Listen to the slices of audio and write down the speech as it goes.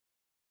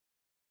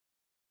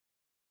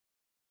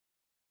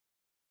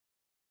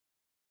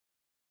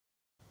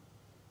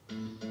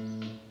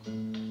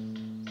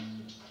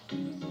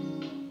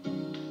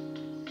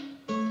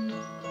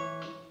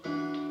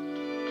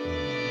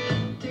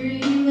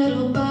Three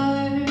little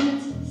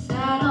birds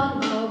sat on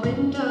my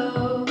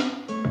window,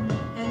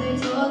 and they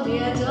told me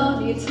I don't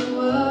need to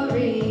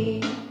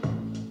worry.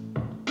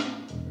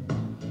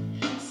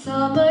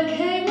 Summer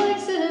came like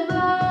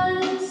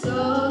cinnamon,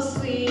 so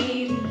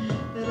sweet.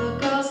 Little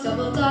girls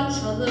double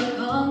dutch on the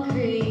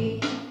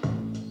concrete.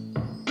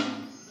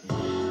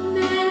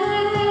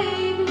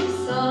 Maybe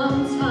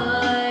sometimes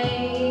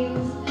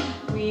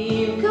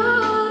we've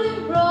got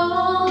it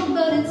wrong,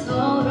 but it's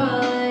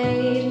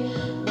alright.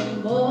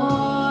 The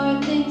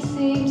more things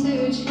seem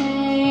to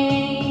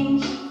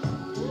change,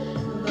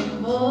 the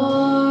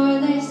more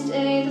they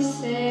stay the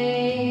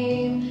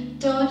same.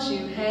 Don't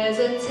you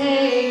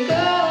hesitate,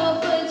 girl,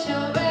 put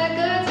your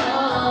records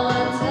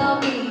on. Tell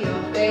me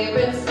your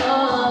favorite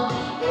song.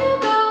 You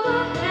go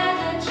ahead,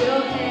 let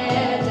your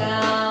hair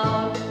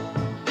down.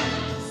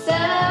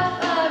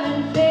 Sapphire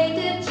and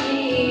faded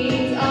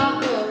jeans, I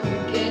hope you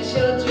get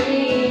your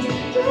dreams.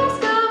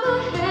 Just go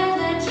ahead,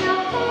 let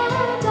your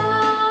hair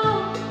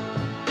down.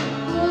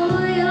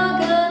 Oh, you're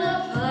gonna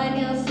find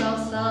yourself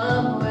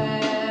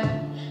somewhere,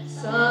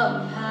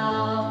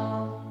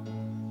 somehow.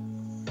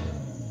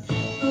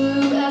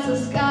 Blue as the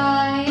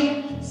sky,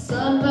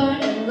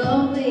 sunburned and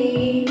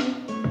lonely,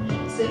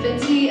 sipping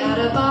tea at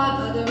a bar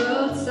by the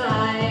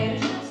roadside.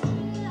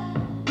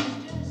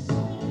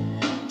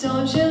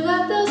 Don't you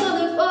let those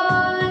other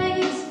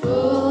boys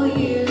fool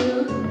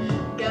you.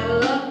 Gotta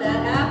love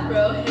that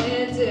afro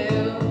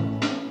hairdo.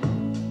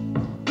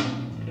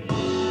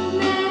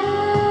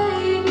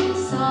 Maybe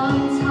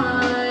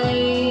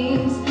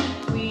sometimes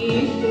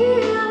we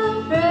feel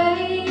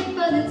afraid,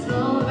 but it's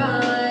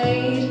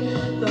alright.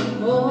 The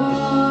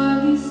more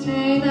we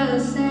stay the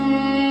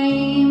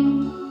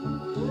same,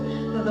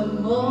 the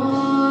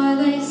more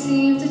they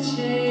seem to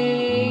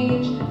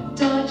change.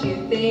 Don't you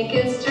think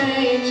it's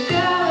strange,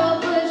 girl?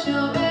 Put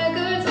your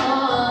records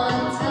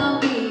on. Tell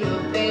me your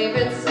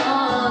favorite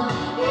song.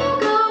 You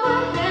go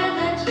ahead,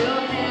 let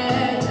your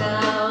hair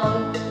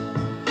down.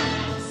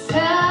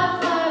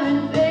 Sapphire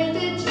and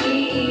faded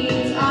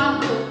jeans, I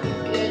hope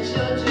you get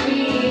your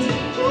dreams.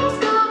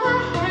 Just go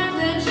ahead,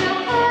 let your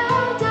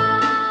hair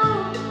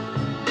down.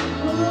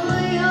 Oh,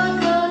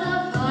 you're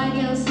gonna find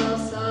yourself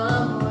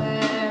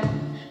somewhere,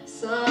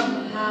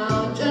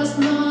 somehow. Just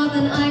more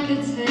than I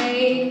could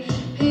take.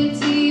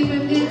 Pity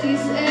for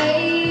pity's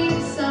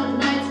sake. Some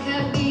nights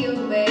kept me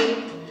awake.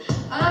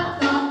 I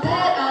thought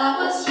that I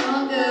was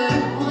stronger.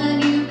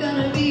 When you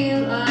gonna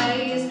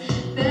realize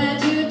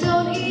that you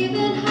don't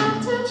even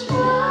have to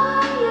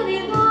try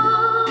any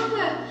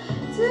longer?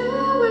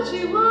 Do what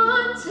you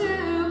want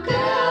to,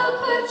 girl.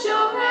 Put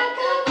your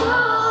record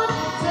on.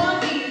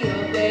 Tell me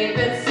your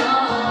favorite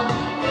song.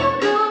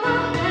 You go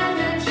ahead,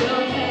 let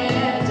your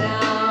hair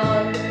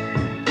down.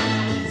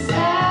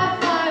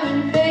 Sapphire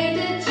and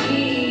faded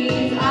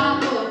jeans, I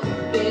hope you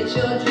get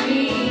your dreams.